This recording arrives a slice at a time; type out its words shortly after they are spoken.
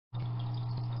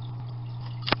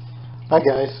Hi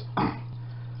guys,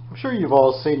 I'm sure you've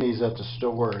all seen these at the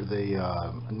store,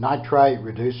 the nitrate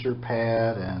reducer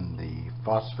pad and the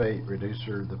phosphate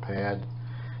reducer, the pad,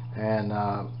 and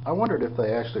I wondered if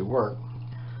they actually work.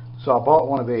 So I bought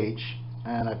one of each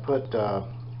and I put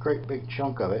a great big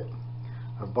chunk of it,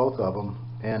 of both of them,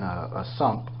 in a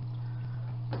sump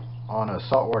on a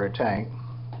saltwater tank,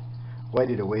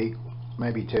 waited a week,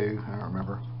 maybe two, I don't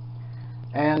remember,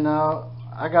 and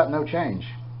I got no change.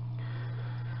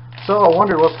 So I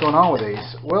wondered what's going on with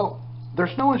these. Well,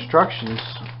 there's no instructions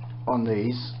on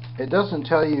these. It doesn't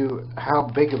tell you how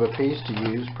big of a piece to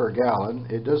use per gallon.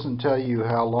 It doesn't tell you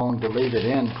how long to leave it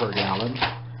in per gallon.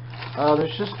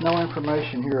 There's just no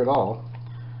information here at all.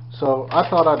 So I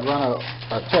thought I'd run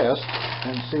a test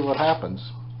and see what happens.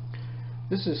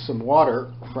 This is some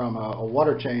water from a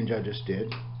water change I just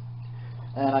did,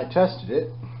 and I tested it,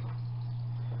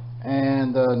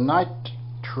 and the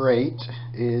nitrate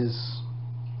is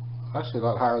actually a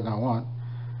lot higher than I want.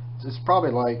 It's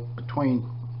probably like between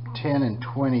 10 and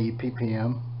 20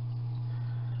 ppm.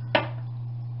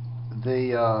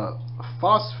 The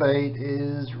phosphate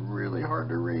is really hard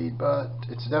to read, but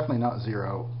it's definitely not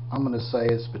zero. I'm going to say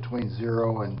it's between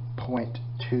 0 and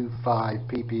 0.25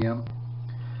 ppm.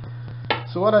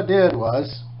 So what I did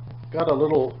was got a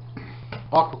little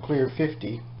AquaClear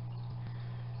 50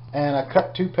 and I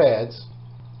cut two pads,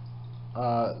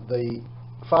 the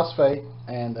phosphate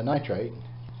and the nitrate,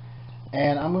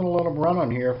 and I'm going to let them run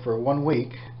on here for 1 week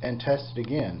and test it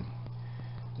again.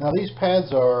 Now these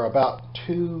pads are about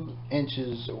 2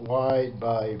 inches wide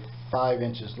by 5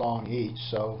 inches long each,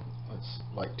 so it's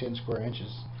like 10 square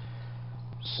inches.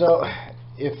 So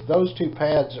if those two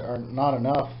pads are not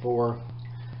enough for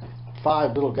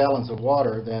 5 little gallons of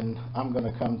water, then I'm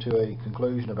going to come to a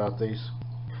conclusion about these.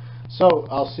 So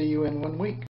I'll see you in 1 week.